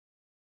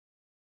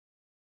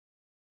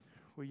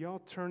Will y'all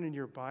turn in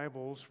your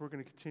Bibles? We're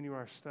going to continue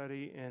our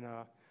study in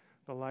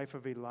the life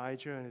of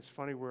Elijah. And it's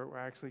funny, we're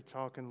actually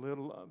talking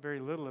very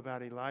little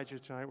about Elijah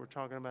tonight. We're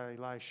talking about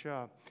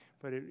Elisha.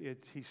 But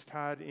he's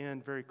tied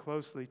in very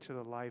closely to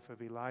the life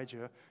of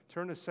Elijah.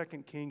 Turn to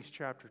 2 Kings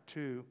chapter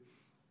 2.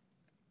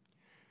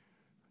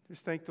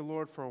 Just thank the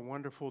Lord for a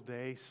wonderful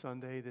day,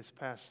 this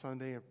past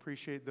Sunday. I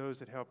appreciate those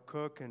that helped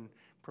cook and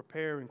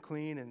prepare and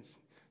clean and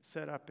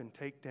set up and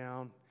take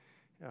down.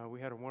 We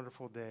had a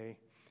wonderful day.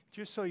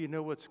 Just so you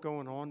know what's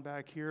going on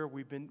back here,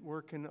 we've been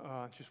working,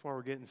 just while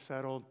we're getting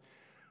settled,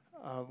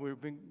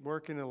 we've been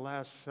working the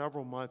last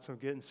several months on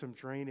getting some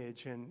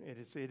drainage, and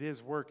it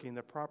is working.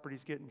 The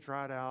property's getting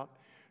dried out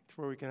to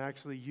where we can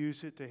actually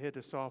use it to hit a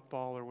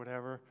softball or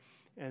whatever.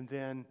 And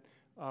then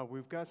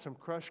we've got some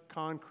crushed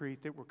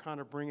concrete that we're kind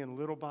of bringing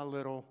little by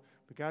little.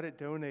 We got it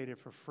donated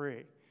for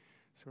free.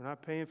 So we're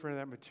not paying for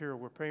that material.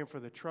 We're paying for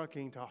the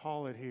trucking to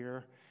haul it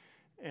here.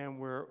 And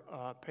we're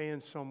paying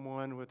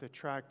someone with a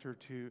tractor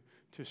to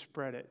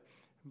spread it.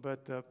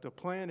 But the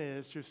plan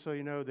is, just so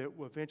you know, that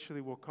eventually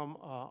we'll come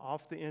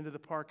off the end of the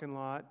parking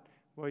lot.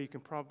 Well, you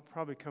can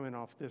probably come in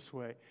off this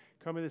way.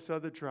 Come in this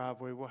other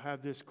driveway. We'll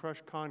have this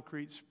crushed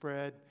concrete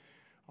spread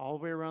all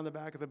the way around the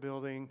back of the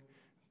building,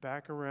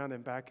 back around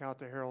and back out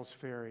to Harold's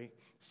Ferry.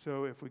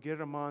 So if we get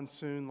a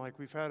monsoon, like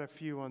we've had a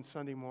few on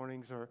Sunday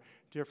mornings or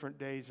different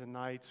days and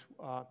nights,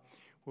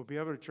 we'll be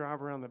able to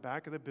drive around the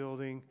back of the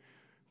building.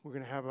 We're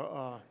going to have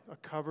a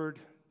covered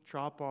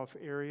drop-off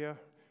area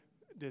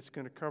that's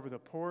going to cover the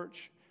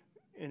porch,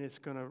 and it's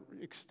going to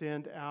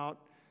extend out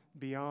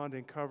beyond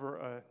and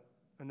cover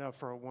enough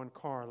for one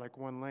car, like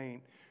one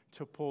lane,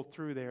 to pull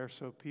through there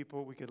so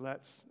we could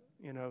let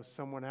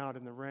someone out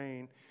in the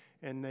rain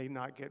and they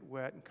not get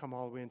wet and come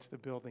all the way into the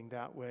building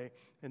that way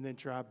and then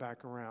drive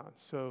back around.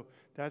 So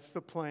that's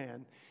the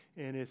plan,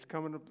 and it's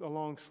coming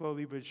along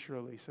slowly but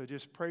surely. So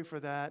just pray for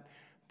that.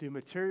 The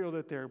material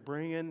that they're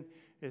bringing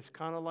is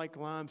kind of like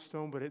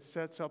limestone, but it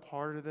sets up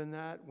harder than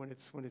that. When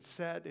it's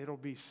set, it'll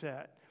be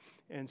set.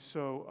 And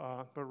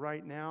so, but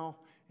right now,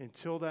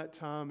 until that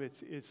time,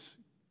 it's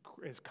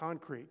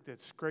concrete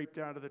that's scraped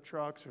out of the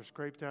trucks or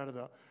scraped out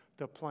of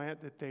the plant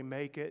that they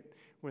make it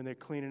when they're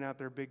cleaning out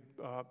their big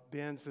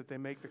bins that they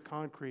make the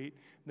concrete.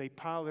 They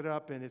pile it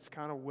up, and it's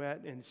kind of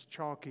wet and it's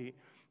chalky,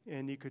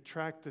 and you could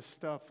track the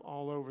stuff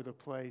all over the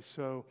place.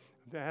 So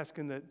I'm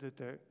asking that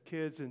the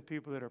kids and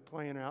people that are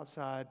playing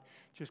outside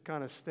just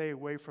kind of stay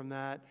away from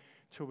that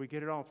till we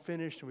get it all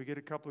finished and we get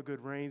a couple of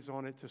good rains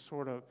on it to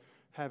sort of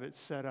have it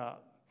set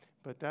up.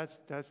 But that's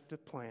the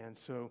plan.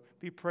 So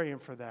be praying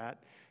for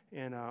that.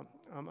 And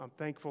I'm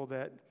thankful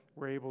that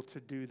we're able to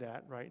do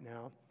that right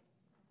now.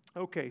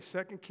 Okay,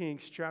 2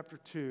 Kings chapter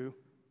 2.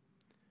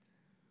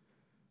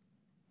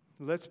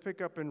 Let's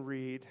pick up and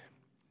read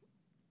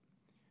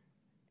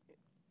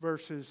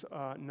verses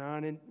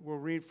 9, and we'll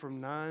read from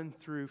 9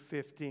 through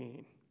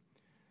 15.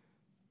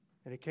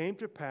 And it came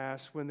to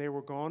pass when they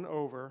were gone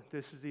over,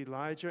 this is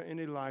Elijah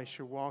and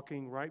Elisha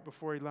walking right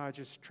before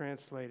Elijah's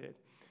translated.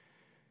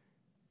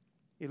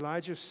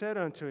 Elijah said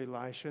unto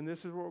Elisha, and this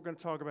is what we're going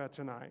to talk about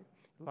tonight.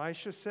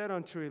 Elisha said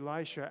unto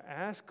Elisha,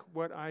 ask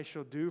what I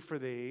shall do for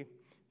thee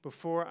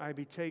before I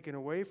be taken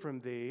away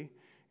from thee.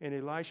 And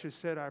Elisha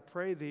said, I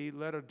pray thee,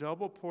 let a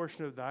double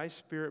portion of thy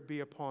spirit be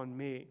upon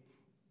me.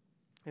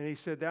 And he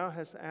said, thou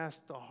hast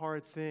asked a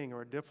hard thing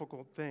or a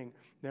difficult thing.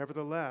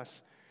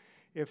 Nevertheless,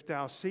 if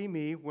thou see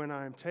me when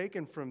I am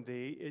taken from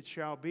thee, it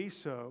shall be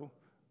so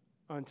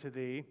unto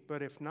thee.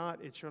 But if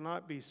not, it shall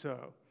not be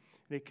so.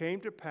 And it came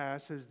to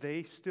pass, as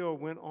they still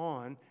went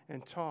on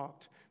and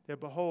talked,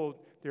 that behold,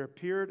 there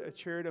appeared a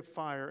chariot of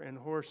fire and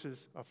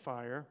horses of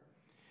fire,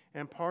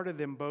 and parted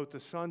them both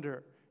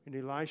asunder. And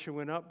Elisha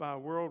went up by a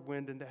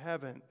whirlwind into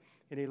heaven.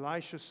 And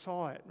Elisha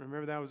saw it.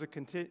 Remember, that was a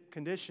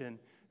condition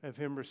of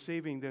him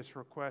receiving this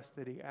request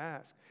that he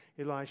asked.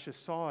 Elisha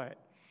saw it,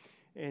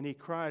 and he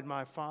cried,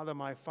 my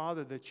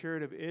father, the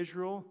chariot of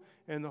Israel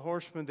and the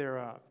horsemen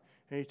thereof.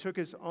 And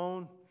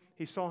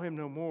he saw him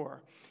no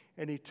more.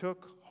 And he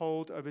took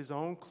hold of his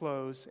own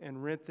clothes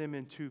and rent them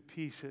in two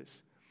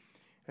pieces.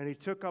 And he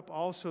took up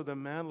also the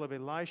mantle of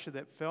Elisha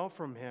that fell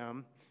from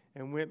him,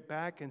 and went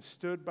back and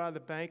stood by the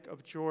bank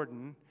of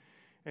Jordan.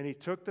 And he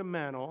took the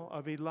mantle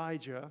of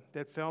Elijah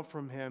that fell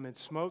from him, and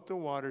smote the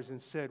waters,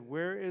 and said,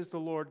 where is the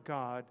Lord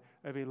God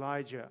of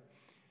Elijah?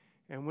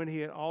 And when he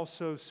had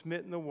also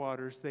smitten the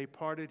waters, they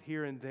parted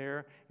here and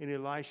there, and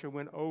Elisha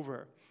went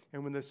over.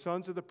 And when the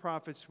sons of the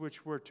prophets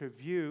which were to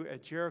view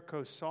at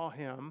Jericho saw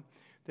him,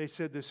 they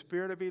said, the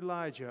spirit of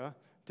Elijah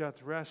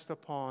doth rest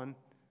on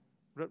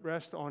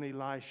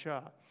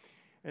Elisha.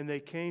 And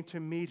they came to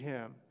meet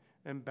him,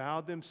 and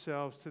bowed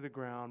themselves to the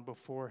ground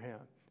before him.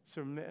 It's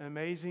an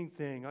amazing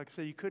thing. Like I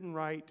said,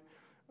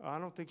 I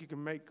don't think you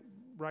can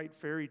write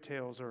fairy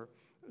tales or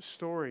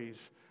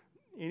stories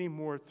any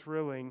more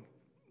thrilling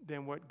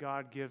than what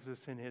God gives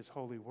us in his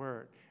holy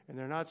word. And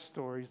they're not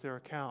stories, they're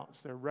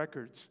accounts, they're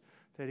records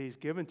that he's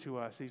given to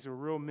us. These are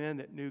real men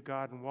that knew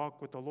God and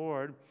walked with the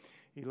Lord.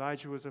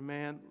 Elijah was a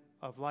man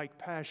of like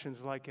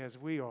passions, like as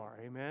we are,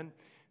 amen?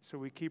 So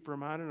we keep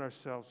reminding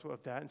ourselves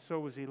of that, and so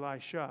was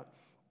Elisha.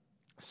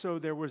 So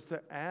there was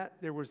the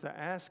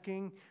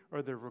asking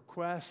or the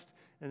request,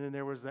 and then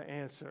there was the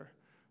answer.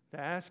 The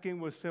asking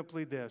was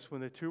simply this: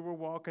 when the two were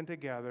walking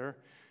together,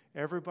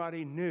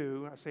 everybody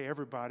knew, I say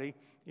everybody,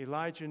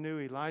 Elijah knew,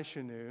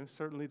 Elisha knew,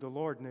 certainly the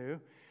Lord knew,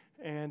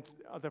 and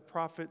the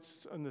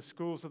prophets and the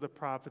schools of the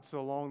prophets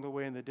along the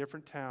way in the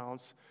different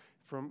towns,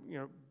 from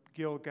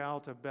Gilgal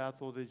to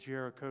Bethel to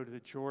Jericho to the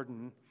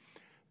Jordan,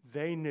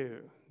 they knew.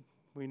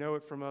 We know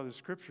it from other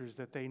scriptures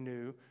that they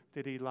knew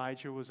that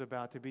Elijah was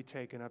about to be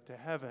taken up to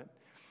heaven.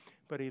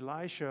 But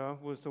Elisha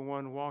was the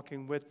one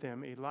walking with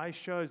them.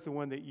 Elisha is the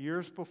one that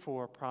years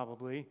before,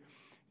 probably,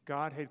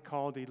 God had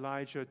called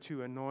Elijah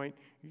to anoint.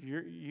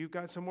 You've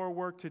got some more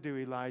work to do,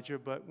 Elijah,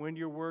 but when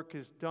your work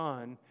is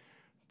done,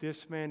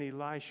 this man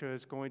Elisha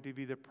is going to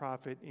be the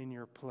prophet in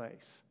your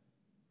place.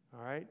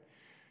 All right?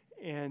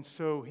 And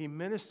so he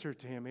ministered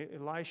to him.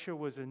 Elisha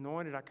was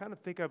anointed. I kind of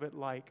think of it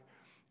like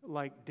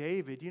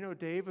David.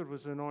 David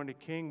was anointed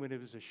king when he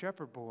was a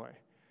shepherd boy.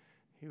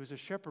 He was a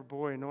shepherd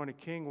boy, anointed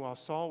king, while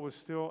Saul was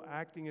still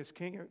acting as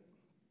king,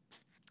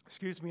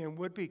 and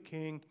would be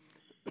king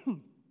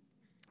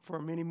for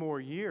many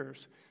more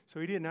years. So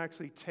he didn't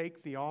actually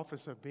take the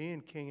office of being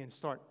king and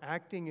start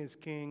acting as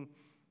king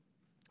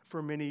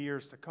for many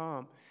years to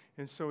come.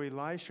 And so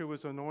Elisha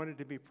was anointed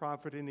to be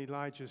prophet in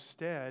Elijah's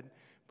stead,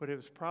 but it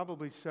was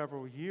probably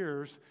several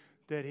years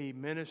that he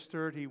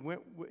ministered. He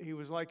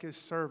was like his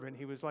servant.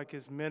 He was like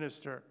his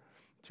minister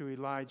to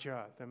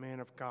Elijah, the man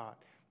of God.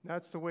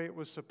 That's the way it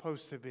was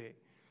supposed to be.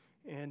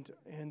 And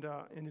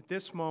at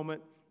this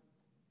moment,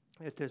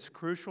 at this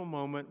crucial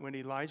moment when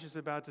Elijah's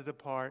about to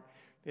depart,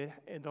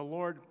 the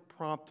Lord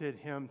prompted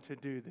him to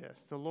do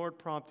this. The Lord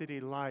prompted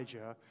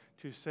Elijah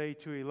to say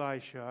to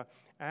Elisha,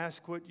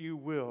 "Ask what you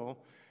will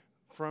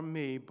from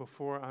me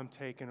before I'm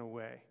taken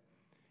away."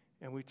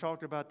 And we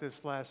talked about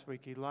this last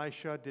week.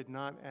 Elisha did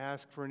not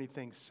ask for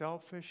anything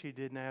selfish. He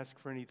didn't ask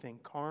for anything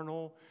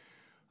carnal.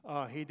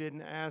 He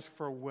didn't ask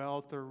for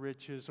wealth or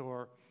riches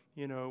or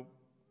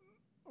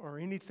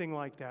anything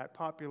like that,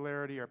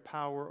 popularity or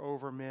power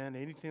over men,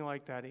 anything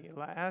like that. He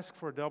asked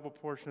for a double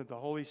portion of the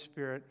Holy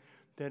Spirit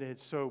that had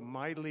so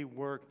mightily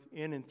worked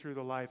in and through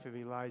the life of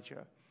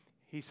Elijah.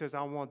 He says,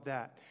 "I want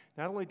that."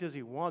 Not only does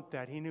he want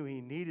that, he knew he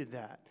needed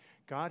that.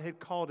 God had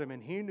called him,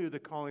 and he knew the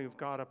calling of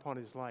God upon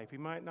his life. He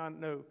might not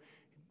know,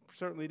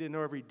 certainly didn't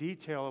know every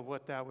detail of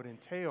what that would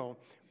entail,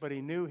 but he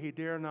knew he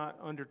dare not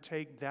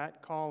undertake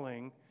that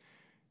calling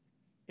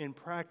in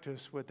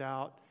practice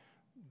without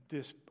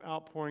this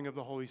outpouring of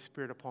the Holy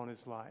Spirit upon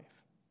his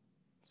life.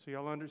 So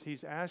y'all understand,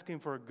 he's asking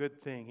for a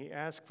good thing. He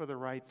asked for the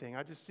right thing.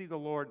 I just see the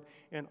Lord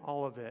in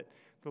all of it.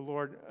 The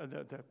Lord,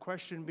 the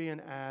question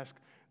being asked,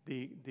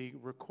 the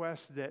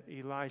request that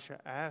Elisha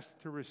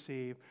asked to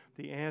receive,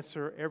 the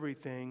answer,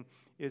 everything,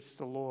 it's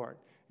the Lord.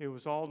 It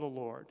was all the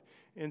Lord.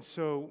 And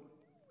so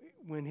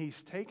when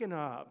he's taken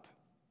up,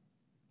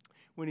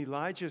 when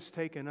Elijah's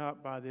taken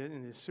up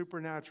in this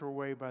supernatural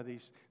way by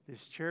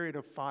this chariot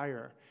of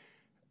fire,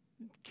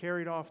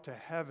 carried off to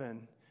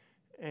heaven,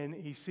 and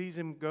he sees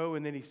him go,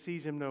 and then he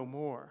sees him no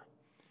more.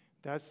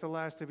 That's the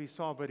last that he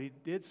saw. But he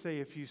did say,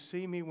 "If you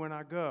see me when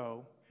I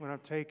go, when I'm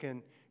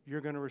taken,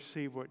 you're going to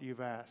receive what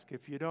you've asked.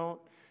 If you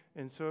don't,"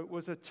 and so it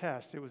was a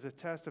test. It was a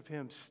test of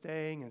him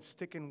staying and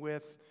sticking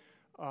with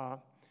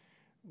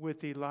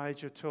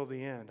Elijah till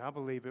the end. I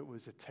believe it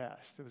was a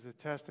test. It was a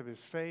test of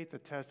his faith, a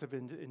test of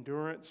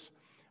endurance,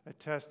 a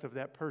test of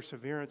that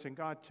perseverance. And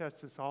God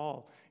tests us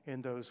all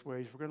in those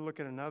ways. We're going to look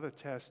at another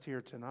test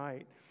here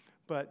tonight.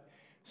 But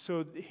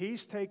so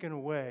he's taken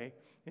away,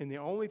 and the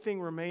only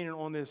thing remaining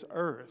on this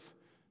earth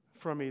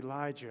from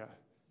Elijah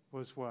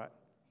was what?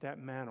 That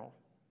mantle.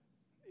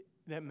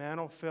 That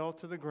mantle fell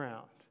to the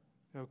ground,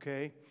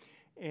 okay?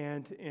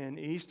 And in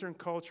Eastern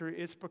culture,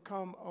 it's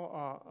become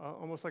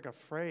almost like a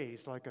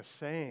phrase, like a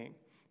saying,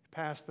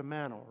 pass the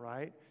mantle,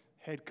 right?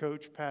 Head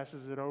coach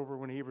passes it over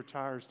when he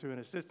retires to an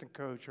assistant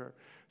coach or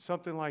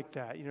something like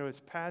that.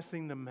 It's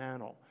passing the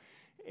mantle.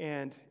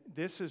 And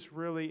this is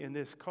really, in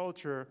this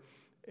culture,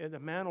 the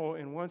mantle,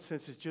 in one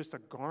sense, is just a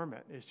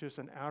garment. It's just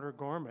an outer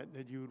garment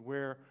that you would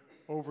wear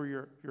over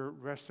your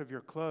rest of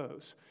your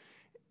clothes.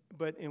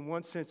 But in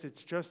one sense,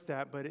 it's just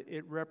that, but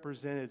it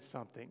represented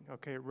something,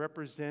 okay? It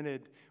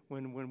represented,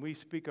 when we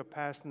speak of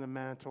passing the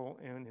mantle,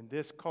 and in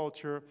this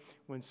culture,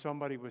 when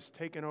somebody was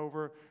taken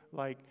over,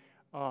 like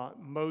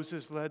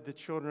Moses led the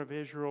children of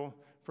Israel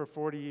for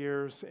 40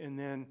 years, and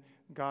then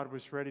God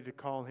was ready to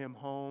call him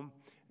home.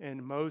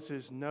 And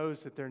Moses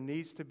knows that there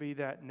needs to be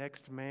that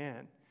next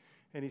man.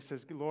 And he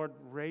says, "Lord,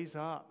 raise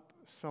up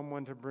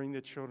someone to bring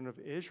the children of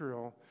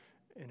Israel."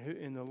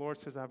 And the Lord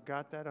says, "I've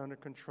got that under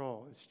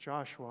control. It's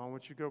Joshua. I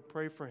want you to go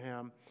pray for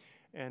him.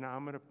 And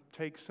I'm going to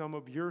take some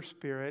of your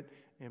spirit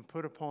and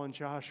put upon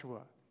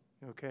Joshua."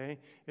 Okay?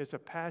 It's a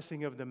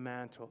passing of the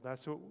mantle.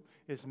 That's what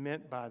is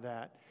meant by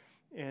that.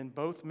 And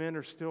both men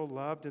are still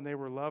loved, and they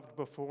were loved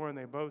before, and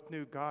they both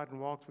knew God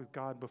and walked with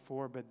God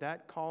before. But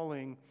that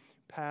calling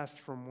passed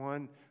from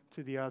one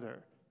to the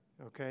other.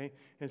 Okay?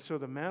 And so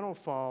the mantle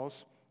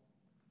falls,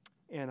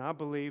 And I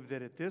believe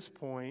that at this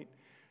point,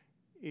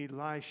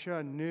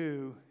 Elisha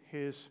knew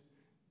his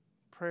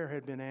prayer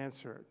had been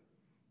answered.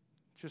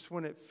 Just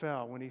when it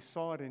fell, when he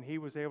saw it and he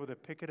was able to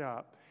pick it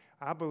up,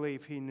 I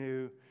believe he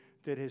knew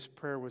that his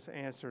prayer was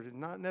answered.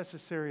 And not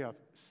necessarily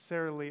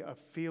a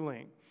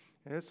feeling.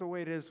 And that's the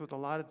way it is with a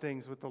lot of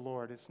things with the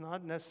Lord. It's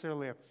not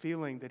necessarily a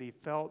feeling that he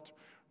felt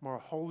more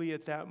holy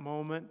at that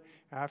moment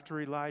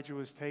after Elijah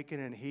was taken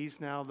and he's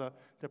now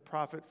the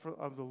prophet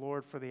of the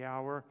Lord for the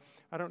hour.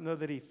 I don't know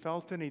that he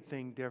felt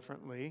anything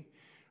differently.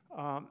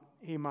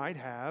 He might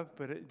have,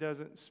 but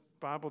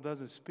Bible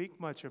doesn't speak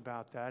much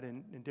about that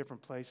in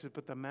different places.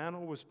 But the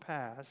mantle was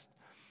passed,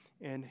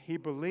 and he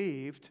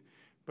believed,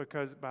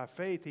 because by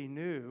faith he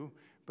knew,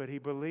 but he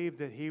believed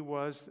that he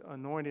was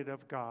anointed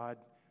of God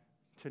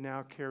to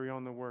now carry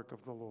on the work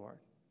of the Lord.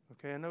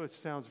 Okay, I know it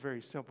sounds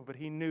very simple, but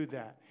he knew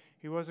that.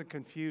 He wasn't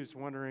confused,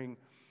 wondering,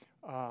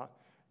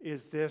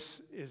 is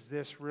this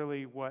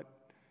really what,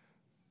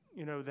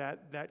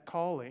 that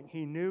calling?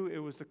 He knew it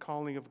was the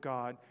calling of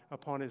God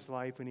upon his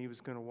life, and he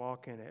was going to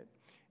walk in it.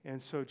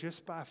 And so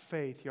just by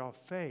faith,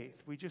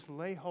 faith, we just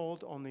lay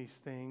hold on these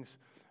things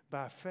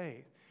by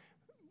faith.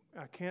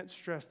 I can't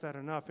stress that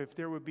enough. If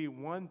there would be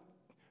one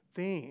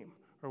theme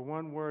or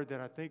one word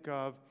that I think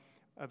of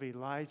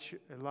Elijah,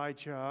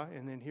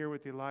 and then here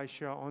with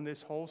Elisha on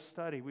this whole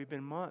study, we've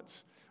been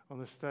months on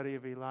the study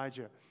of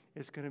Elijah,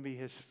 it's going to be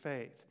his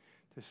faith.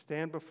 To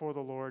stand before the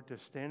Lord, to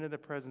stand in the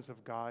presence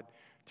of God,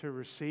 to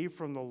receive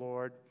from the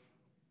Lord,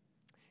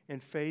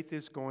 and faith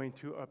is going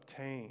to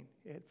obtain.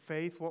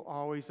 Faith will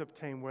always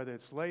obtain, whether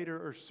it's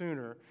later or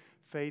sooner.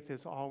 Faith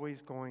is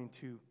always going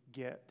to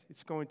get.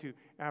 It's going to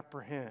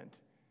apprehend.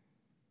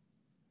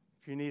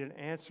 If you need an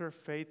answer,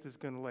 faith is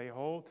going to lay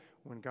hold.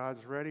 When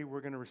God's ready,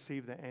 we're going to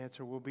receive the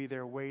answer. We'll be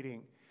there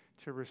waiting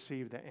to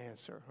receive the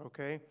answer,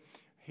 okay?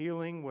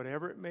 Healing,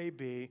 whatever it may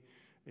be,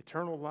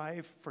 eternal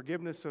life,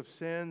 forgiveness of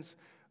sins,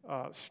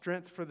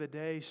 strength for the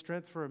day,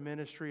 strength for a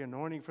ministry,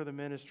 anointing for the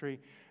ministry.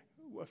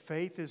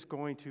 Faith is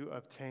going to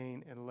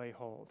obtain and lay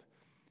hold.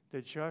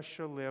 The just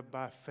shall live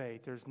by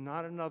faith. There's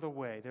not another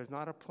way. There's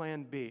not a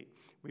plan B.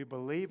 We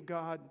believe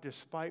God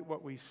despite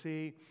what we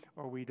see,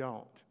 or we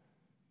don't,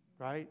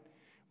 right?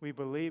 We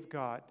believe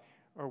God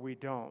or we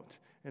don't.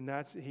 And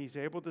he's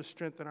able to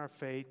strengthen our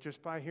faith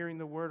just by hearing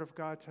the word of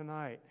God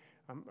tonight.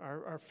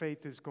 Our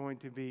faith is going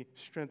to be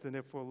strengthened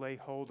if we'll lay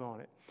hold on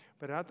it.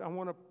 But I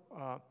want to,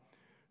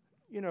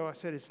 I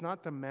said it's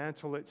not the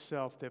mantle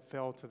itself that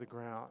fell to the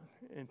ground.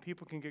 And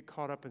people can get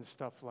caught up in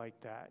stuff like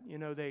that.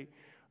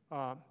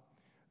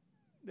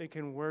 They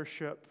can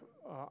worship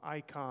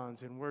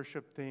icons and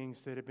worship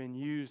things that have been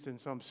used in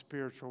some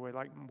spiritual way,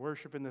 like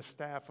worshiping the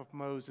staff of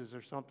Moses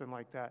or something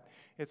like that.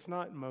 It's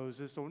not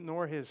Moses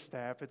nor his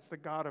staff. It's the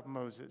God of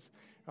Moses.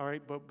 All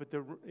right, but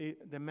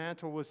the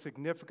mantle was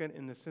significant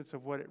in the sense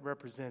of what it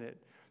represented.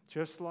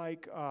 Just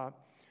like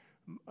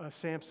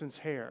Samson's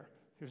hair.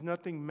 There's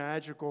nothing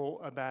magical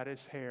about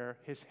his hair.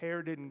 His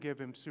hair didn't give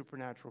him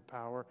supernatural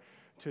power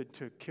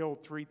to kill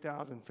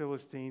 3,000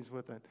 Philistines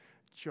with a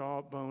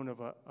jawbone of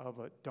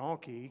a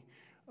donkey.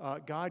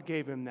 God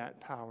gave him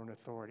that power and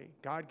authority.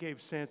 God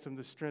gave Samson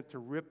the strength to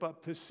rip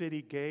up the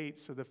city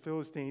gates of the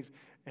Philistines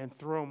and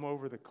throw them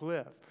over the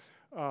cliff.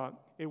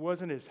 It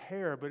wasn't his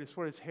hair, but it's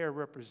what his hair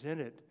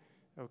represented,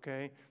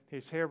 okay?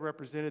 His hair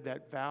represented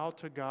that vow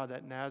to God,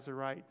 that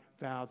Nazirite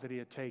vow that he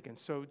had taken.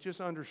 So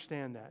just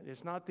understand that.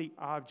 It's not the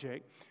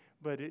object,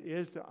 but it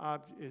is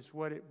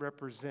what it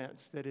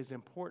represents that is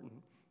important.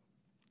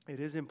 It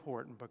is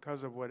important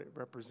because of what it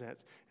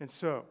represents. And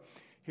so,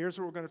 here's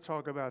what we're going to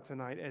talk about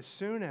tonight. As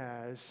soon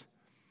as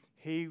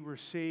he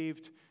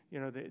received,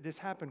 this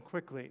happened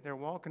quickly. They're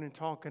walking and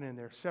talking and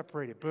they're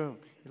separated. Boom.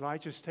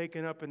 Elijah's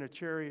taken up in a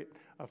chariot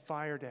of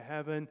fire to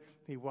heaven.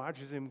 He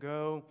watches him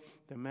go.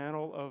 The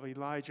mantle of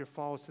Elijah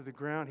falls to the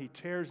ground. He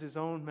tears his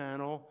own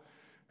mantle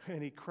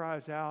and he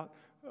cries out,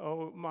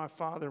 "Oh, my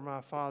father,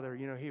 my father."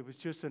 It was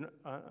just an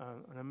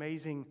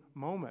amazing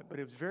moment, but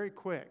it was very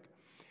quick.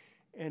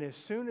 And as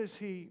soon as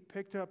he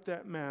picked up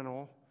that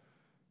mantle,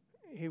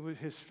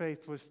 his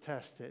faith was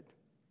tested.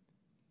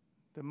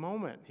 The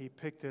moment he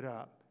picked it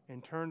up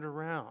and turned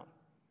around,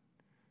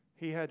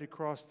 he had to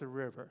cross the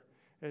river.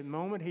 The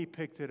moment he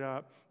picked it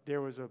up,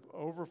 there was an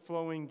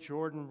overflowing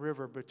Jordan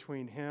River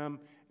between him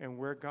and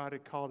where God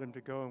had called him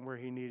to go and where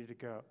he needed to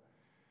go.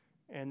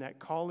 And that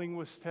calling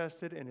was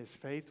tested and his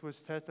faith was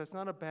tested. That's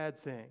not a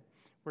bad thing.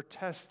 We're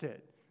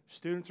tested.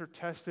 Students are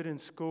tested in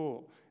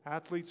school.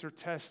 Athletes are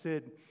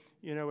tested,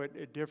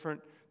 at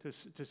different,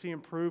 to see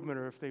improvement,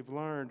 or if they've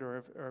learned,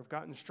 or have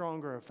gotten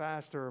stronger or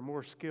faster or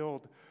more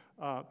skilled.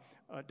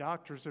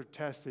 Doctors are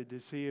tested to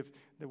see if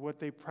what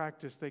they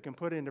practice they can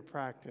put into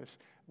practice.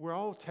 We're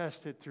all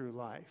tested through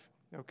life,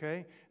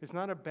 okay? It's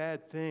not a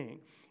bad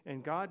thing.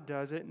 And God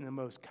does it in the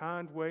most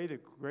kind way, the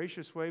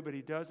gracious way, but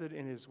he does it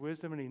in his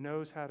wisdom, and he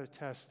knows how to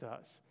test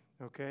us,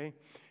 okay?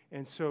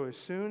 And so as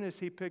soon as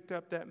he picked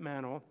up that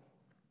mantle,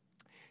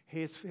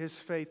 his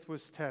faith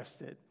was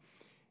tested.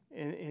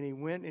 And he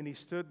went and he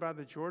stood by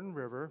the Jordan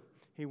River.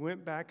 He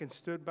went back and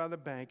stood by the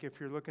bank. If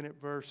you're looking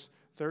at verse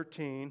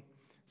 13,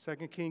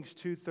 2 Kings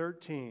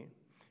 2:13.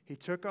 He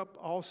took up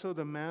also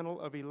the mantle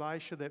of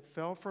Elisha that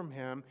fell from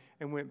him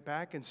and went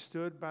back and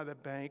stood by the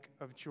bank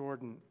of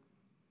Jordan.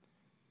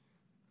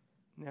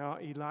 Now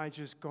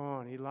Elijah's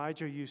gone.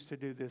 Elijah used to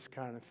do this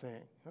kind of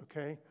thing,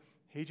 okay?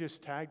 He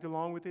just tagged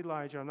along with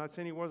Elijah. I'm not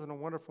saying he wasn't a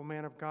wonderful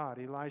man of God,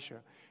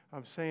 Elisha.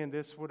 I'm saying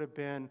this would have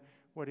been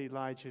what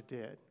Elijah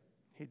did.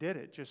 He did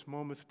it just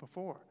moments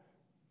before.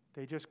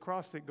 They just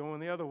crossed it going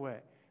the other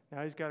way.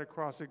 Now he's got to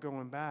cross it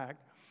going back.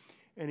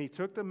 And he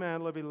took the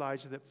mantle of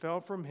Elijah that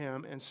fell from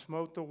him and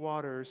smote the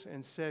waters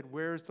and said,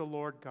 "Where's the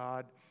Lord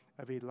God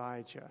of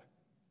Elijah?"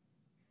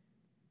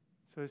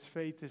 So his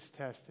faith is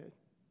tested.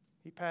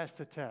 He passed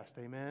the test,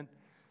 amen?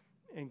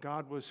 And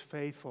God was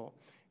faithful.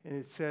 And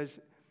it says,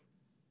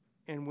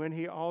 and when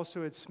he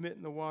also had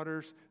smitten the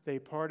waters, they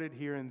parted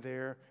here and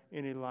there,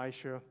 and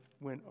Elisha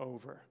went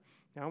over.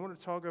 Now I want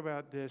to talk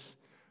about this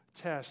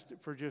test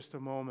for just a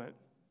moment.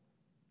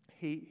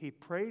 He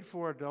prayed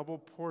for a double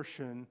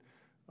portion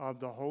of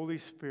the Holy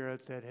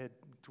Spirit that had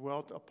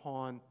dwelt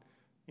upon,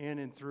 in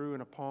and through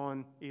and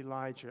upon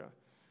Elijah,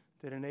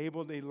 that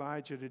enabled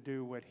Elijah to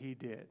do what he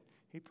did.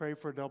 He prayed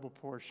for a double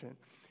portion.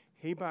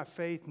 He, by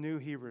faith, knew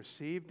he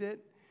received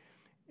it,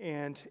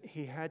 and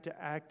he had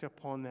to act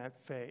upon that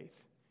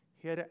faith.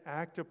 He had to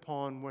act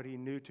upon what he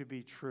knew to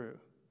be true.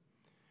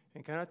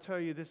 And can I tell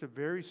you, this is a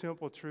very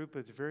simple truth, but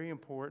it's very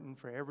important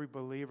for every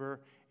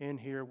believer in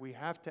here. We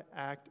have to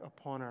act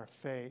upon our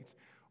faith,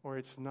 or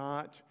it's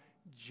not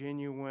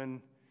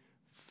genuine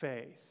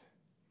faith.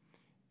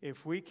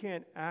 If we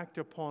can't act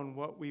upon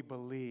what we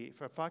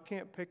believe, if I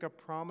can't pick a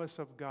promise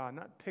of God,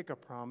 not pick a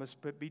promise,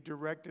 but be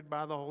directed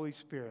by the Holy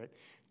Spirit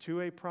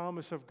to a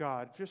promise of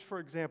God, just for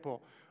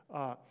example,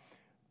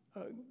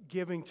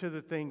 giving to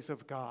the things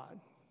of God,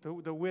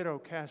 the widow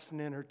casting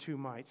in her 2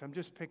 mites, I'm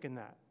just picking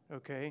that,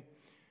 okay?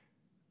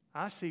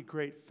 I see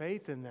great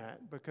faith in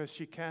that because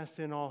she cast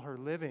in all her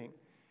living.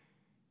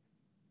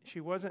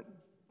 She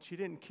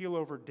didn't keel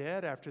over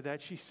dead after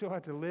that. She still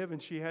had to live,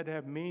 and she had to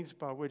have means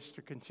by which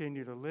to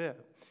continue to live.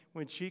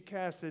 When she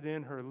casted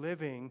in her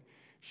living,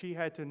 she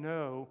had to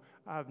know,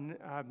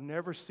 I've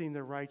never seen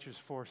the righteous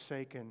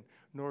forsaken,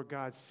 nor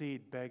God's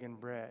seed begging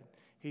bread.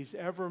 He's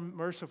ever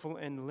merciful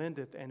and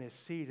lendeth, and his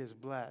seed is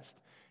blessed.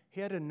 He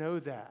had to know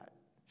that.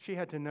 She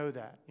had to know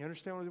that. You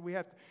understand what we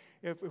have to?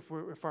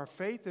 If our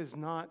faith is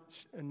not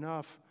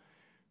enough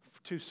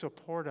to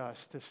support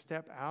us to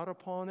step out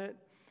upon it,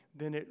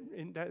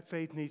 then that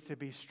faith needs to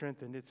be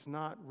strengthened. It's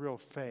not real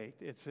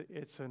faith.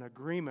 It's an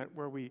agreement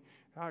where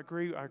I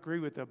agree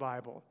with the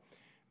Bible,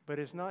 but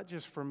it's not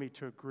just for me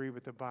to agree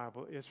with the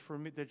Bible. It's for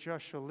me that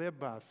just shall live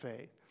by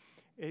faith.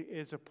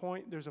 There's a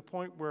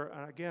point where,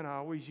 again, I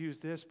always use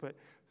this, but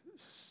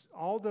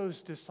all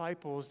those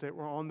disciples that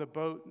were on the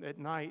boat at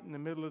night in the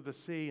middle of the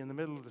sea, in the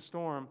middle of the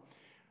storm,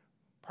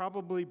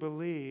 probably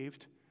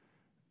believed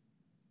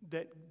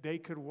that they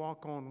could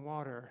walk on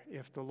water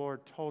if the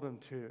Lord told them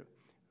to.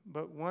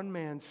 But one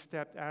man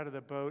stepped out of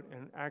the boat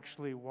and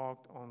actually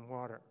walked on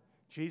water.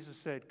 Jesus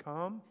said,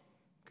 "Come."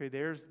 Okay,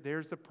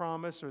 there's the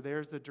promise, or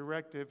there's the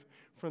directive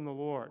from the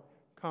Lord.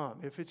 Come.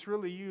 If it's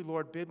really you,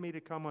 Lord, bid me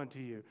to come unto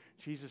you.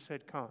 Jesus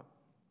said, "Come."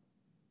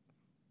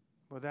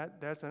 Well,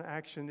 that's an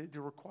action. It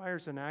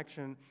requires an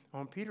action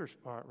on Peter's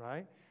part,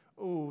 right?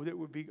 Oh, that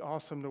would be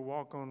awesome to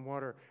walk on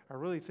water. I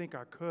really think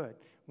I could.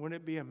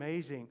 Wouldn't it be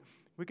amazing?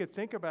 We could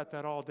think about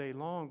that all day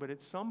long, but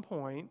at some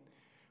point,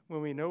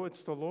 when we know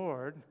it's the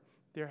Lord,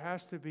 there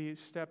has to be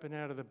stepping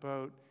out of the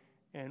boat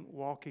and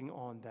walking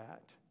on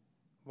that.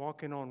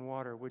 Walking on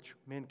water, which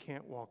men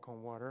can't walk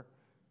on water,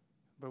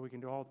 but we can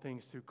do all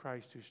things through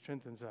Christ who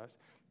strengthens us.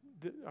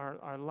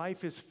 Our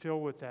life is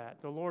filled with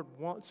that. The Lord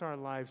wants our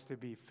lives to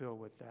be filled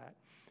with that.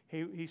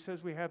 He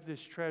says we have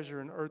this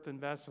treasure in earthen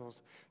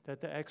vessels,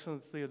 that the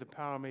excellency of the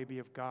power may be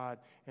of God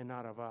and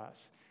not of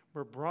us.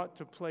 We're brought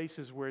to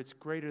places where it's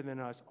greater than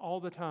us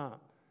all the time.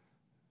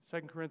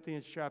 2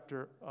 Corinthians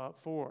chapter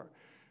 4.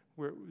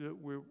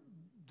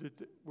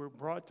 We're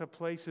brought to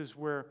places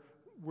where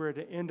we're at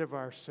the end of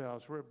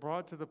ourselves. We're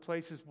brought to the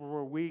places where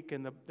we're weak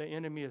and the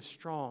enemy is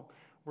strong.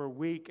 We're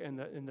weak and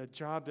the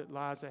job that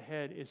lies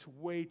ahead is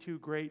way too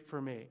great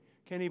for me.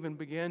 Can't even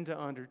begin to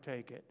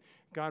undertake it.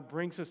 God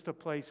brings us to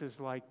places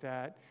like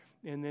that,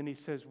 and then he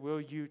says, will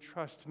you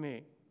trust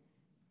me?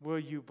 Will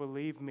you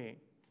believe me?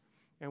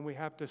 And we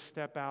have to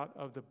step out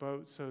of the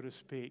boat, so to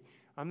speak.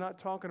 I'm not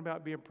talking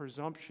about being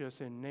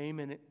presumptuous and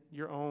naming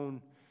your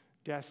own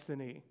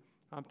destiny.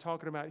 I'm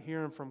talking about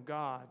hearing from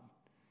God,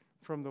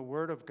 from the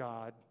Word of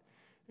God,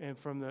 and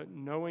from the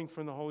knowing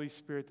from the Holy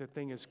Spirit that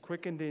thing is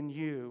quickened in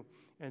you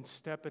and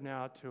stepping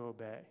out to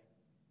obey.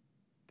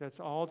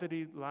 That's all that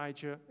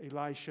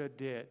Elisha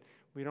did.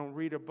 We don't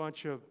read a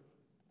bunch of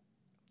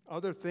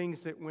other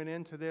things that went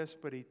into this,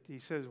 but he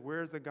says,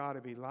 where's the God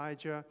of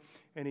Elijah?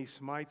 And he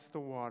smites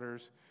the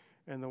waters,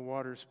 and the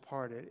waters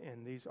parted.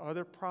 And these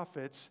other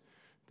prophets,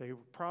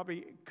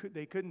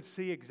 they couldn't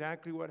see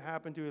exactly what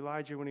happened to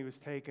Elijah when he was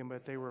taken,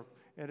 but they were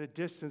at a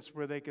distance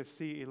where they could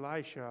see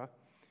Elisha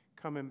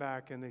coming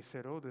back, and they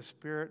said, oh, the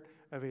spirit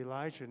of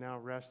Elijah now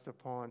rests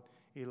upon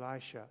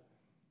Elisha.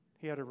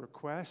 He had a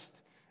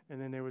request, and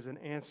then there was an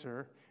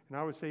answer. And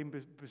I would say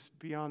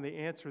beyond the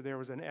answer, there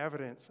was an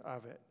evidence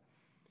of it.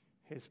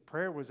 His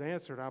prayer was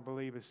answered, I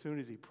believe, as soon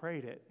as he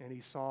prayed it, and he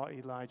saw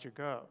Elijah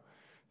go.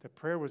 The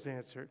prayer was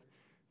answered.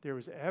 There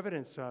was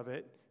evidence of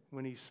it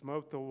when he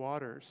smote the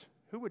waters.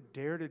 Who would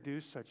dare to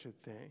do such a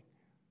thing?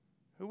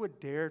 Who would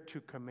dare to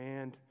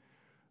command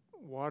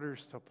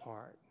waters to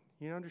part?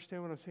 You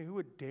understand what I'm saying? Who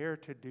would dare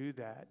to do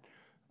that?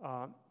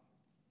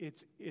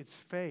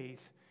 It's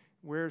faith.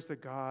 Where's the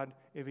God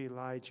of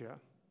Elijah?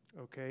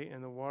 Okay,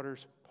 and the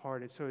waters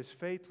parted. So his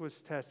faith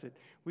was tested.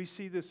 We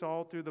see this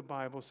all through the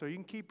Bible. So you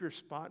can keep your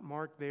spot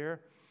mark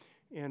there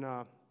in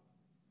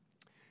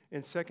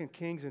 2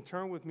 Kings, and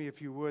turn with me,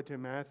 if you would, to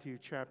Matthew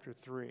chapter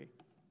 3.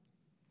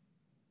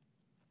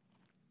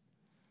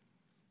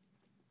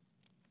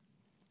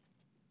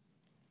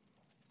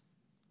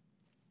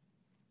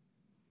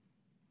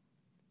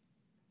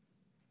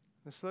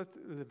 Let's look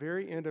at the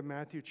very end of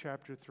Matthew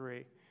chapter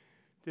 3.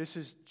 This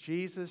is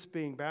Jesus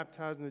being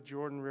baptized in the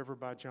Jordan River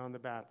by John the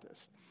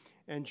Baptist.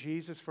 And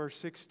Jesus, verse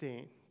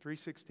 16,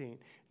 3:16,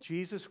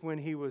 Jesus, when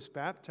he was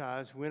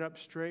baptized, went up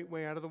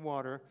straightway out of the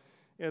water,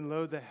 and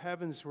lo, the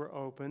heavens were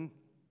open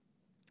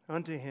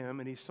unto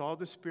him, and he saw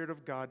the Spirit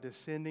of God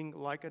descending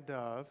like a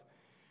dove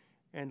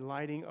and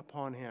lighting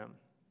upon him.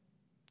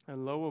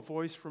 And lo, a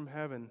voice from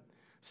heaven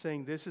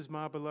saying, "This is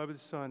my beloved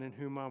Son, in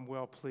whom I'm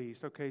well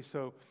pleased." Okay,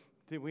 so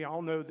we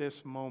all know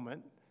this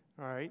moment,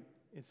 all right?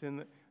 It's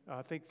in,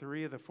 I think,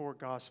 3 of the 4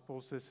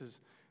 Gospels.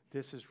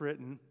 This is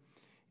written.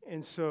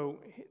 And so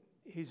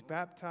he's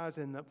baptized,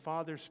 and the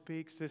Father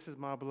speaks, "This is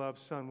my beloved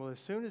Son." Well,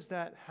 as soon as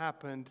that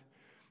happened,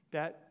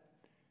 that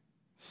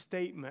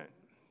statement,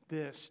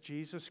 this,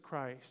 Jesus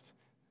Christ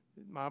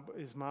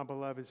is my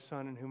beloved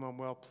Son, in whom I'm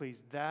well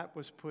pleased, that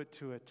was put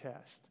to a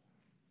test.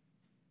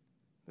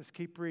 Let's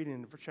keep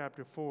reading for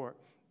chapter 4.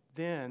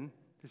 Then,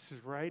 this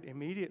is right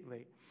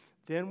immediately,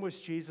 then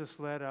was Jesus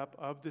led up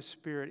of the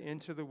Spirit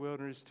into the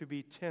wilderness to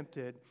be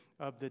tempted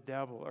of the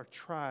devil, or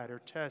tried, or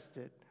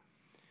tested.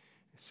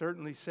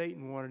 Certainly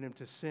Satan wanted him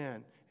to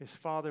sin. His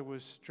Father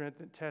was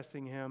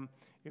testing him.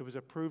 It was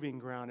a proving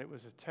ground. It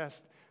was a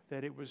test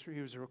that he was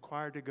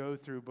required to go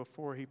through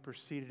before he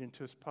proceeded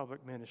into his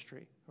public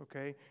ministry,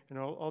 okay? And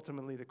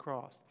ultimately the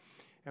cross.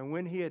 And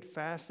when he had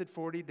fasted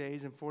 40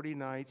 days and 40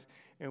 nights,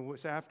 and he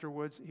was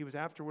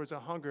afterwards a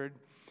hungered,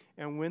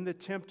 and when the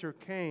tempter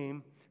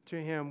came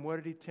to him, what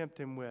did he tempt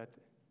him with?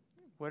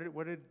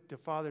 What did the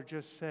Father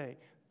just say?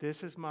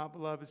 "This is my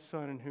beloved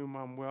Son, in whom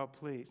I'm well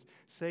pleased."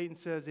 Satan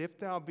says, "If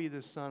thou be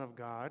the Son of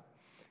God,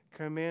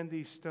 command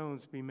these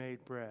stones be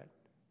made bread."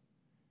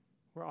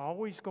 We're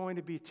always going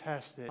to be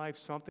tested. Life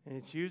something, and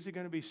it's usually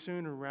going to be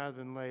sooner rather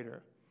than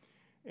later.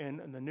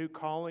 And the new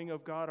calling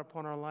of God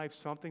upon our life,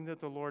 something that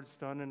the Lord's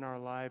done in our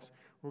lives,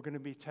 we're going to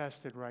be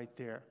tested right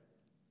there.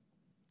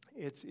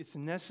 It's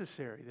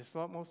necessary. It's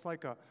almost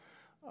like a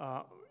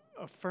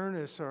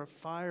furnace or a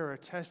fire, or a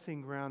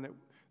testing ground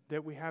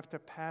that we have to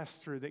pass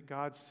through, that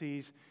God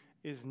sees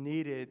is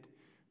needed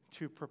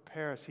to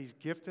prepare us. He's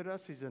gifted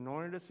us, He's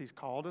anointed us, He's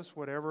called us,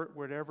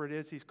 whatever it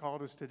is He's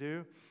called us to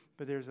do.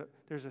 But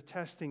there's a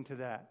testing to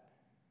that.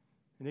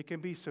 And it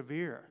can be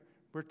severe.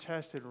 We're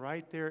tested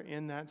right there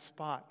in that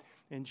spot.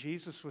 And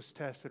Jesus was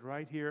tested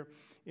right here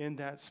in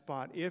that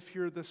spot. If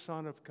you're the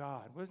Son of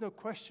God. Well, there's no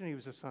question He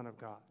was the Son of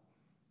God.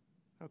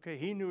 Okay,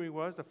 He knew He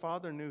was. The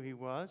Father knew He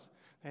was.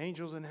 The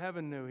angels in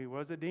heaven knew He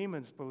was. The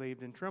demons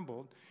believed and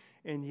trembled.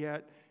 And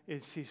yet,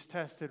 He's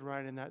tested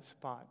right in that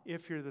spot.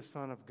 If you're the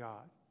Son of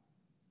God,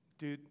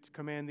 do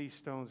command these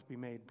stones be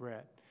made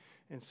bread.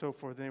 And so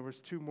forth. And there was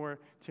 2 more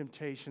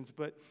temptations.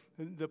 But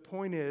the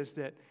point is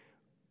that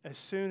as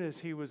soon as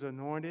He was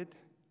anointed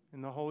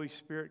and the Holy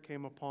Spirit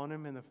came upon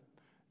Him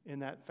in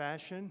that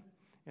fashion,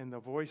 and the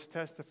voice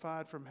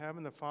testified from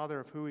heaven, the Father,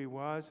 of who He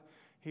was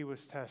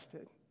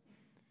tested.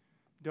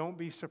 Don't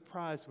be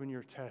surprised when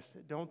you're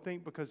tested. Don't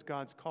think because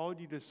God's called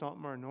you to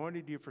something or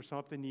anointed you for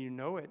something, you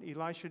know it.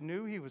 Elisha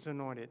knew he was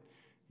anointed.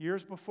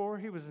 Years before,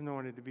 he was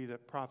anointed to be the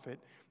prophet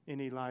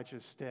in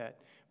Elijah's stead.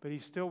 But he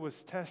still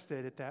was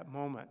tested at that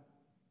moment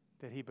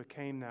that he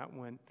became that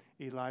when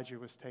Elijah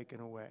was taken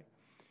away.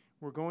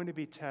 We're going to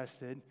be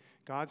tested.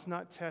 God's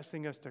not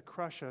testing us to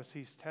crush us.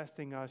 He's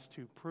testing us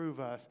to prove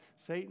us.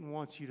 Satan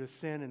wants you to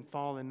sin and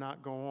fall and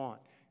not go on.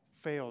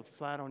 Failed,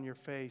 flat on your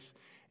face,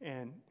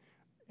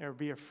 or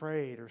be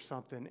afraid or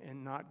something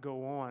and not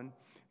go on.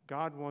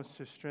 God wants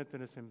to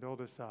strengthen us and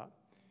build us up.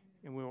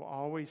 And we will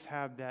always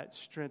have that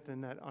strength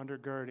and that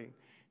undergirding.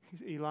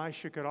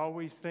 Elisha could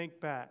always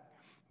think back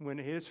when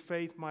his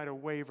faith might have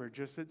wavered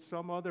just at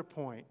some other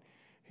point.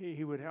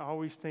 He would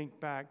always think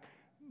back,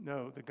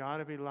 no, the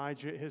God of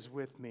Elijah is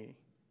with me,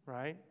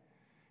 right?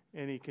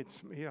 And he could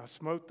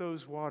smote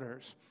those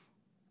waters.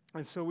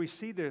 And so we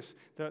see this.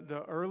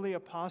 The early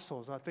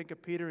apostles, I think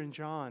of Peter and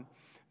John,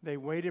 they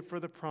waited for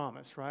the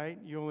promise, right?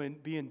 You'll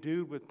be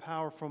endued with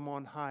power from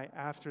on high.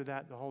 After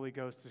that, the Holy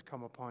Ghost has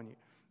come upon you.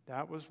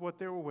 That was what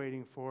they were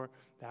waiting for.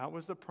 That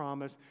was the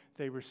promise.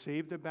 They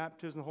received the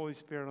baptism of the Holy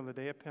Spirit on the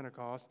day of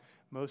Pentecost.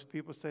 Most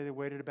people say they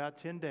waited about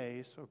 10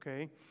 days,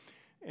 okay?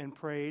 and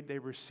prayed. They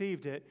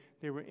received it.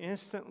 They were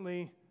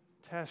instantly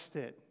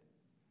tested.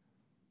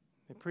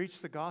 They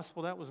preached the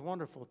gospel. That was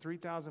wonderful.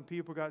 3,000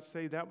 people got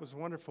saved. That was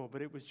wonderful.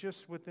 But it was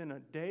just within a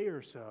day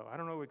or so. I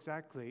don't know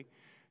exactly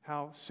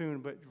how soon,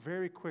 but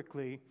very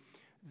quickly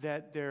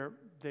that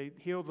they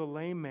healed the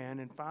lame man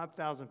and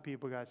 5,000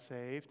 people got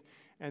saved.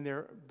 And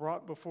they're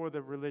brought before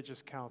the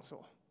religious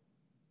council.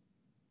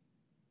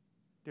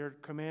 They're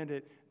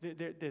commanded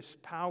this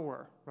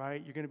power,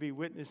 right? You're going to be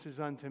witnesses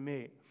unto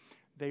me.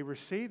 They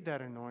received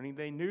that anointing.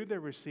 They knew they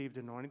received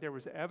anointing. There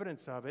was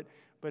evidence of it,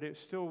 but it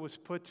still was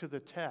put to the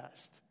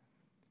test.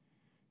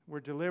 We're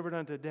delivered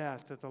unto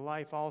death, that the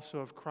life also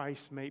of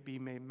Christ may be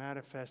made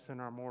manifest in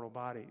our mortal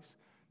bodies.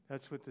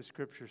 That's what the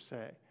scriptures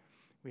say.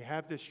 We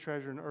have this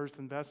treasure in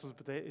earthen vessels,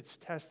 but it's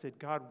tested.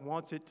 God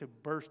wants it to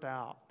burst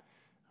out.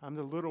 I'm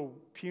the little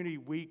puny,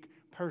 weak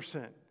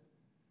person.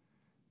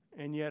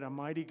 And yet a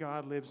mighty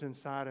God lives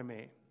inside of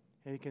me.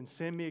 And he can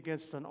send me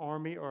against an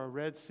army or a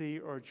Red Sea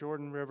or a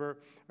Jordan River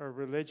or a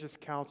religious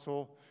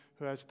council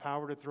who has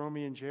power to throw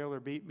me in jail or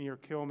beat me or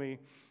kill me.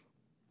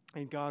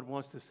 And God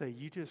wants to say,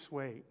 you just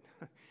wait.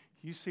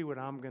 You see what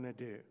I'm going to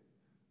do.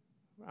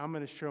 I'm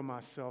going to show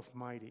myself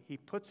mighty. He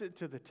puts it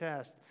to the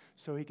test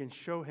so he can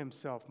show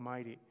himself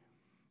mighty.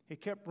 He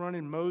kept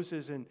running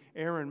Moses and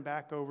Aaron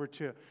back over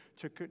to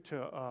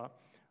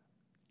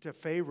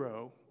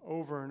Pharaoh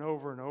over and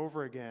over and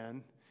over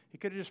again. He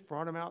could have just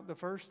brought him out the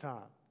first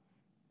time.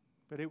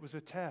 But it was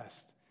a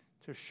test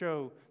to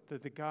show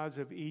that the gods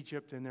of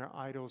Egypt and their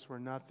idols were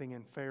nothing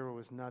and Pharaoh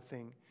was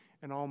nothing.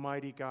 And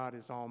Almighty God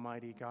is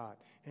Almighty God.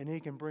 And he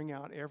can bring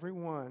out every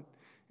one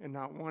and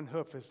not one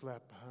hoof is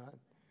left behind.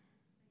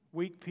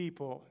 Weak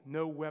people,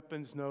 no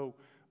weapons, no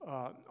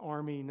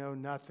army, no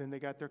nothing. They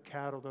got their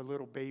cattle, their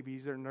little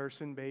babies, they're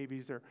nursing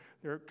babies,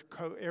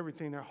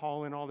 everything. They're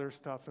hauling all their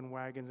stuff in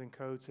wagons and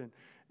coats.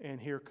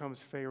 And here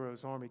comes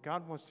Pharaoh's army.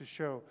 God wants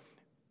to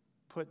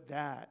put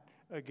that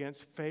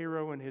against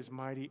Pharaoh and his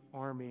mighty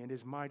army and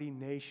his mighty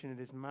nation and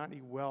his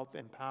mighty wealth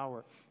and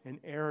power and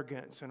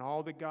arrogance and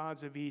all the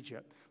gods of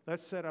Egypt.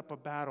 Let's set up a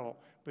battle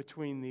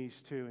between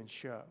these two and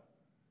show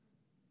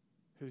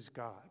who's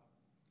God.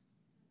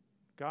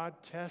 God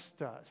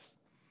tests us,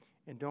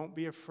 and don't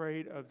be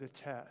afraid of the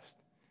test.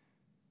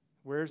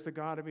 Where's the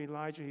God of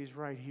Elijah? He's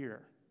right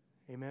here.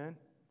 Amen?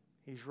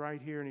 He's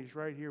right here, and he's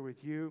right here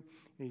with you,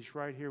 and he's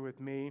right here with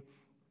me.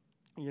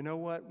 You know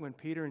what? When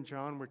Peter and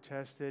John were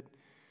tested,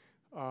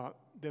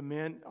 the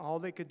men, all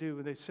they could do,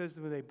 it says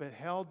when they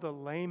beheld the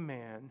lame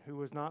man, who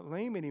was not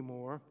lame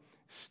anymore,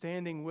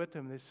 standing with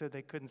them, they said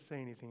they couldn't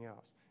say anything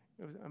else.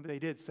 They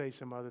did say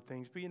some other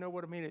things, but you know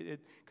what I mean? It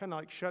kind of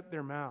like shut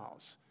their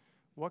mouths.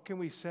 What can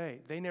we say?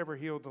 They never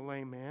healed the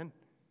lame man.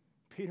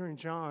 Peter and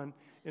John,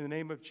 in the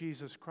name of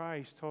Jesus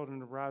Christ, told him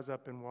to rise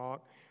up and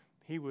walk.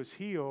 He was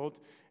healed,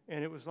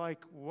 and it was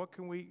like, what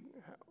can we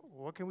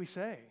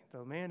say?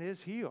 The man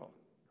is healed,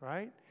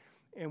 right?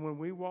 And when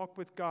we walk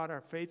with God,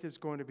 our faith is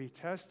going to be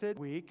tested.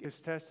 Weak is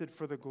tested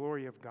for the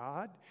glory of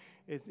God.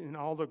 And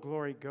all the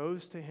glory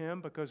goes to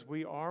him because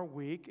we are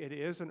weak. It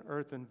is an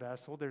earthen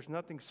vessel. There's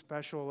nothing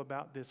special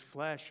about this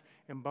flesh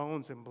and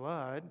bones and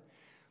blood.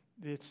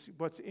 It's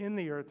what's in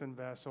the earthen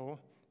vessel,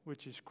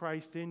 which is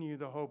Christ in you,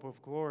 the hope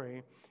of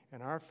glory.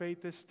 And our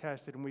faith is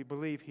tested, and we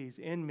believe he's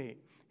in me.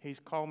 He's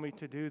called me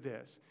to do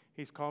this.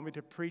 He's called me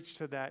to preach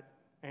to that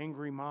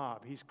angry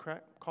mob. He's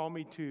called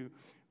me to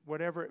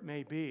whatever it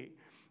may be.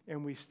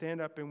 And we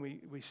stand up and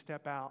we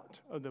step out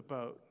of the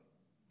boat.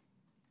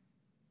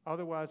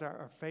 Otherwise,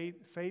 our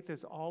faith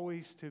is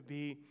always to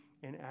be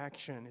in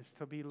action. It's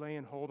to be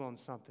laying hold on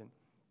something.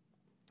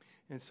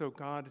 And so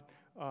God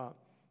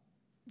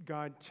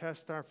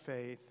tests our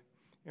faith,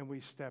 and we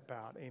step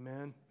out.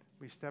 Amen?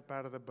 We step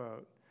out of the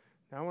boat.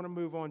 Now, I want to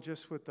move on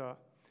just with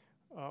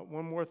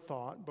one more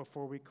thought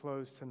before we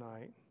close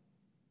tonight.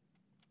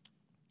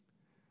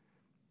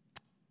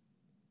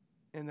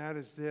 And that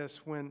is this.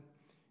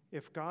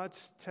 If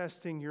God's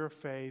testing your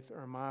faith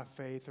or my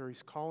faith, or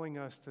he's calling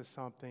us to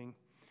something,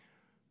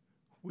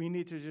 we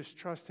need to just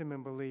trust him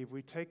and believe.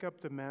 We take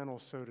up the mantle,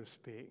 so to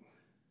speak.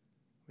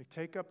 We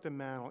take up the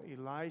mantle.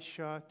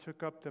 Elisha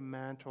took up the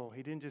mantle.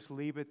 He didn't just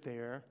leave it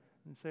there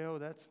and say, oh,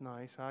 that's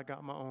nice. I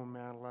got my own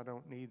mantle. I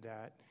don't need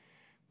that.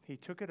 He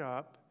took it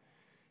up,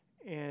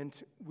 and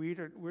we're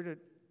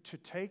to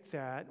take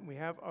that. We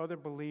have other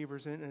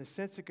believers, and in a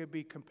sense it could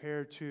be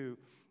compared to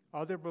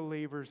other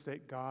believers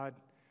that God,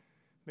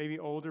 maybe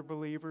older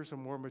believers or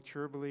more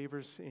mature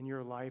believers in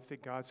your life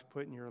that God's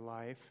put in your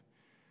life.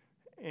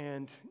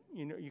 And,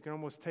 you can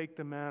almost take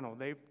the mantle.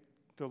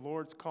 The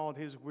Lord's called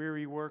his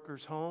weary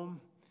workers home,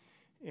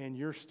 and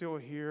you're still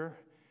here.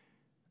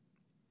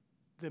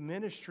 The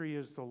ministry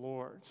is the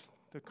Lord's.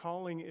 The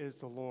calling is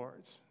the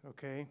Lord's,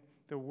 okay?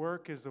 The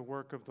work is the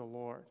work of the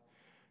Lord.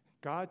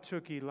 God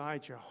took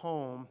Elijah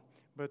home,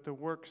 but the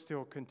work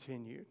still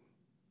continued,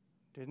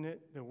 didn't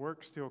it? The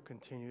work still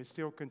continued. It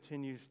still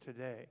continues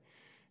today.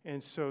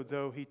 And so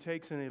though he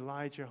takes an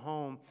Elijah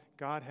home,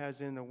 God has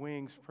in the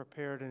wings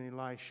prepared an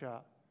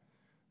Elisha.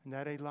 And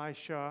that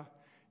Elisha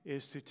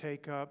is to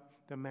take up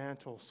the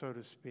mantle, so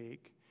to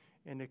speak,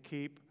 and to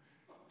keep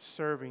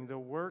serving. The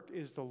work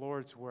is the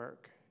Lord's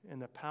work,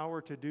 and the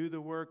power to do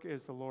the work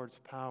is the Lord's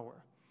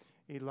power.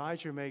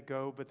 Elijah may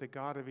go, but the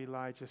God of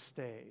Elijah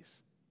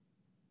stays.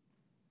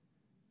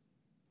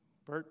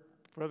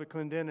 Brother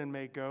Clendenin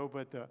may go,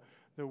 but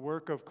the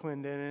work of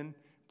Clendenin,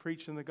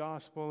 preaching the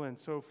gospel and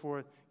so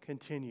forth,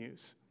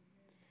 continues.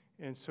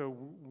 And so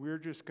we're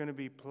just going to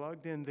be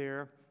plugged in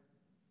there.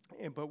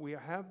 But we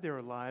have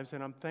their lives,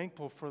 and I'm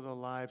thankful for the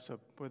lives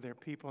of their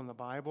people in the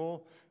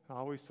Bible. I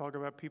always talk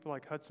about people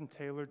like Hudson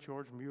Taylor,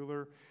 George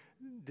Mueller,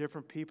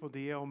 different people,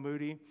 D.L.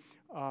 Moody.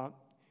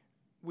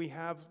 We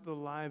have the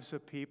lives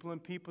of people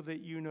and people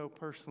that you know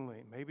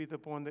personally. Maybe the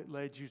one that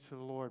led you to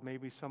the Lord.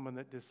 Maybe someone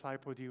that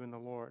discipled you in the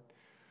Lord.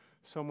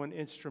 Someone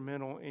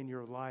instrumental in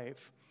your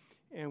life.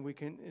 And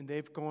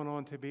they've gone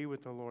on to be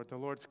with the Lord. The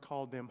Lord's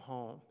called them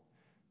home.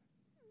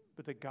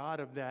 But the God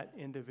of that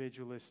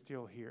individual is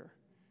still here.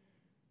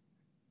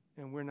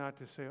 And we're not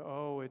to say,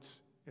 oh,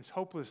 it's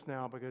hopeless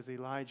now because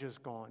Elijah's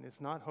gone. It's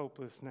not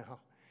hopeless now.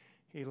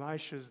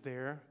 Elisha's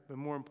there, but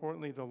more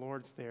importantly, the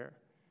Lord's there.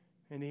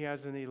 And he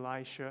has an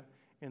Elisha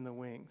in the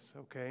wings,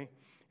 okay?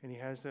 And he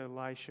has the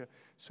Elisha.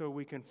 So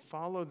we can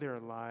follow their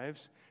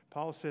lives.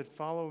 Paul said,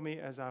 follow me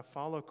as I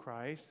follow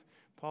Christ.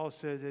 Paul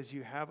says, as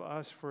you have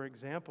us for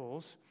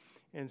examples.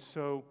 And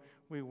so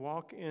we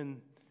walk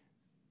in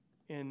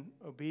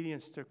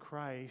obedience to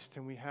Christ,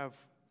 and we have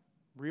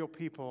real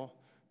people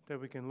that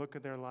we can look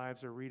at their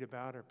lives or read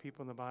about, or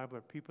people in the Bible,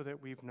 or people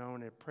that we've known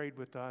and have prayed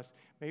with us.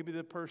 Maybe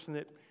the person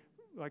that,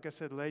 like I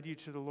said, led you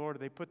to the Lord,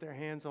 they put their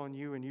hands on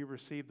you and you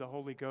received the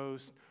Holy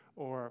Ghost,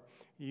 or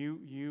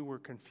you were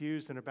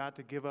confused and about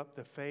to give up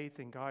the faith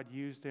and God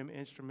used them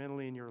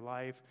instrumentally in your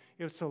life.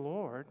 It's the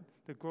Lord.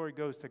 The glory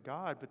goes to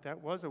God, but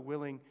that was a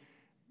willing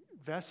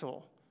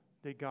vessel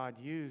that God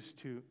used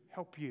to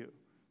help you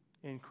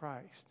in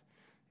Christ.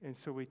 And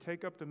so we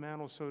take up the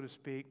mantle, so to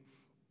speak.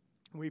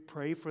 We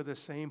pray for the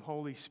same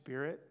Holy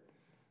Spirit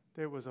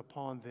that was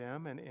upon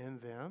them and in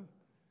them.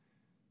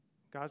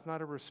 God's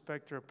not a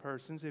respecter of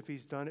persons. If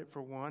he's done it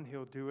for one,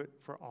 he'll do it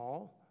for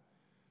all.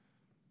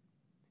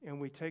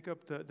 And we take up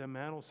the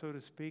mantle, so to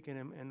speak, and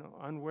in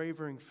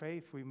unwavering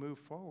faith, we move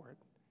forward.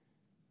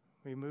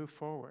 We move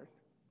forward.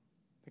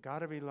 The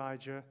God of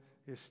Elijah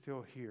is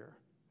still here.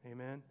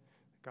 Amen?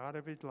 The God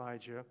of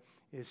Elijah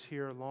is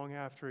here long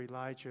after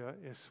Elijah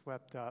is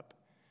swept up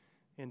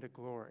into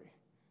glory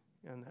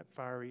in that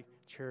fiery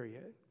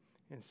chariot.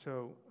 And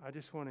so I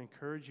just want to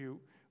encourage you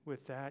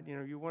with that. You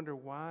know, you wonder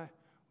why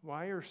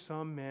are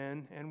some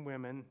men and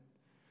women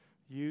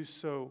used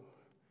so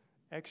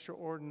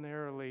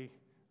extraordinarily,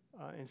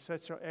 in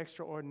such an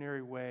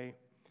extraordinary way,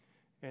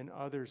 and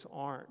others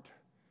aren't?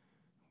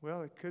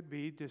 Well, it could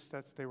be just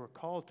that they were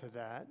called to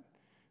that,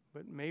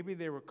 but maybe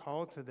they were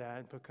called to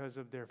that because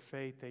of their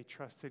faith. They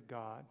trusted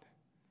God,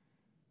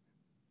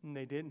 and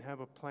they didn't have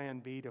a plan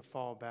B to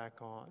fall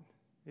back on.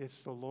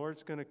 It's the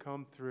Lord's going to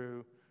come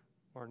through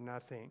or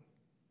nothing.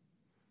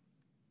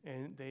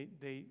 And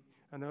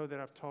I know that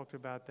I've talked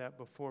about that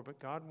before, but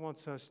God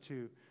wants us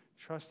to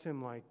trust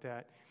him like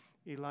that.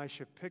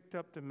 Elisha picked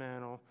up the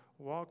mantle,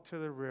 walked to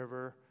the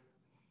river,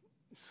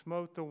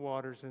 smote the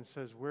waters, and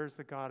says, where's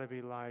the God of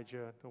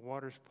Elijah? The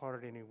waters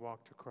parted, and he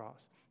walked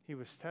across. He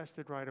was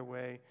tested right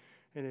away,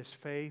 and his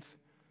faith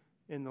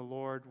in the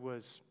Lord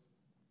was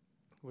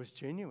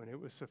genuine. It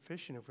was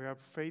sufficient. If we have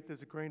faith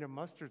as a grain of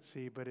mustard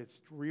seed, but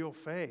it's real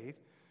faith,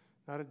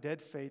 not a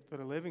dead faith, but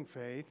a living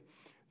faith,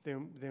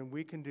 then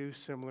we can do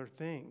similar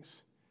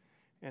things.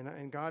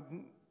 And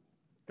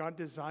God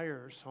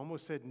desires,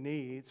 almost said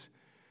needs,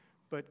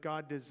 but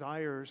God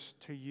desires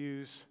to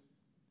use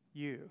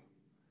you.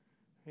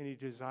 And he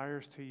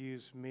desires to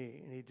use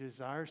me. And he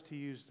desires to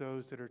use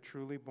those that are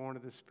truly born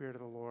of the Spirit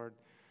of the Lord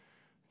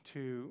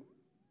to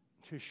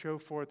show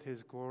forth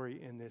his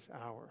glory in this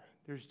hour.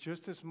 There's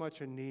just as much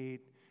a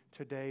need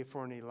today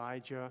for an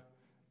Elijah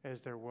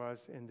as there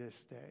was in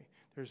this day.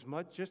 There's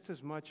just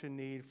as much a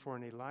need for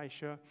an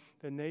Elisha.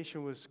 The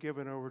nation was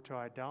given over to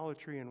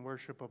idolatry and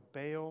worship of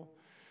Baal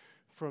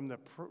from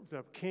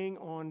the king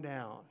on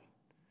down.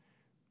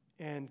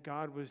 And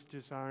God was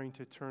desiring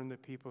to turn the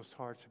people's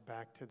hearts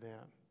back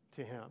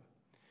to him.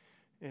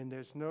 And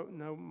there's not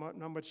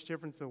much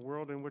difference in the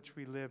world in which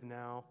we live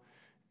now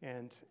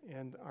and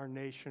our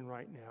nation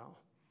right now.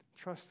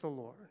 Trust the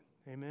Lord.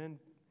 Amen.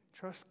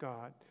 Trust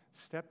God.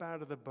 Step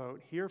out of the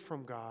boat. Hear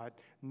from God.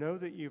 Know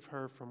that you've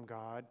heard from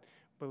God.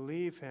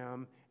 Believe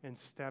him and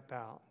step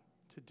out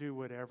to do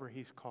whatever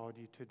he's called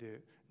you to do.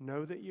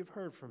 Know that you've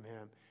heard from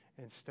him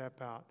and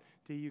step out.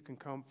 D, you can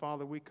come.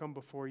 Father, we come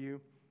before you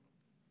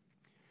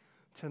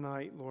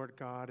tonight, Lord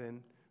God.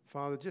 And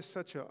Father, just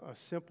such a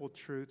simple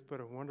truth,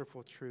 but a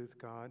wonderful truth,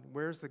 God.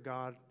 Where's the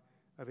God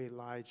of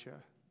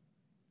Elijah?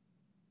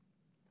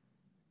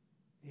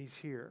 He's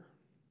here.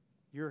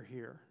 You're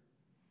here.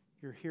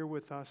 You're here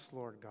with us,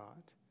 Lord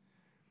God.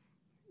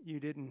 You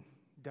didn't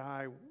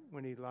die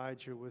when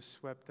Elijah was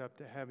swept up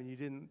to heaven. You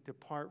didn't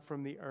depart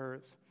from the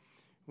earth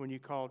when you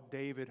called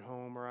David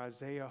home or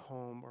Isaiah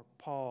home or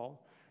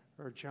Paul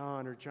or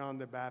John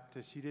the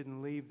Baptist. You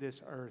didn't leave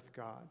this earth,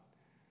 God.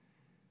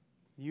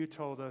 You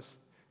told us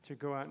to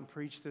go out and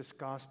preach this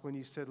gospel. And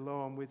you said,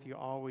 lo, I'm with you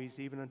always,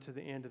 even unto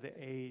the end of the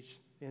age,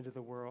 the end of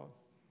the world.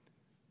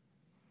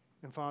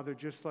 And Father,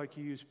 just like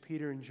you used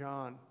Peter and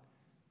John,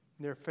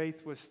 their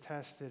faith was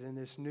tested, and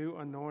this new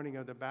anointing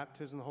of the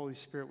baptism of the Holy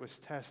Spirit was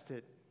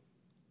tested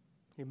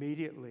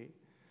immediately.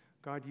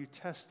 God, you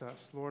test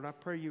us. Lord, I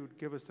pray you would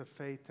give us the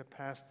faith to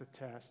pass the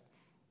test.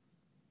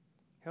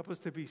 Help us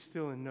to be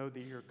still and know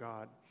that you're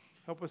God.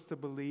 Help us to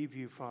believe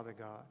you, Father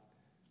God.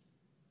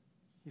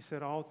 You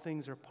said all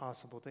things are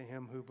possible to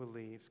him who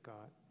believes,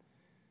 God.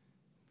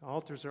 The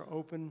altars are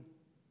open.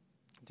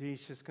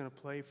 Dee's just going to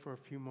play for a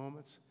few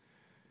moments.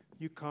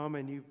 You come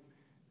and you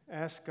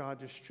ask God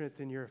to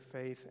strengthen your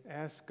faith.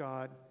 Ask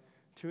God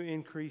to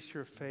increase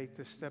your faith,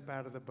 to step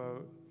out of the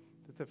boat.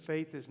 That the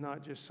faith is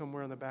not just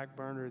somewhere on the back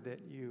burner that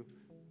you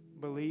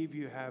believe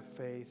you have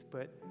faith,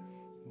 but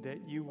that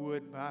you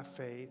would, by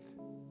faith,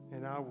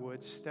 and I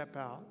would, step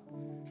out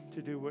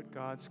to do what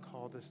God's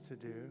called us to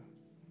do.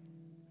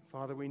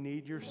 Father, we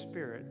need your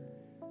Spirit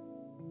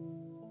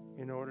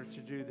in order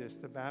to do this.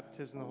 The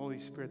baptism of the Holy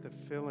Spirit, the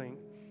filling,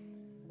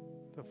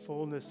 the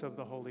fullness of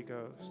the Holy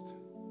Ghost.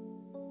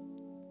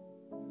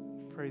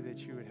 Pray that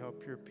you would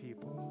help your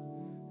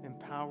people.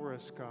 Empower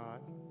us, God,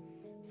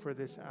 for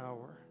this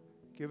hour.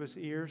 Give us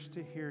ears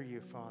to hear you,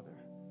 Father,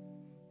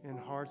 and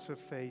hearts of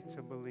faith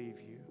to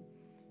believe you.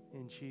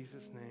 In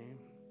Jesus' name,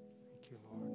 thank you, Lord.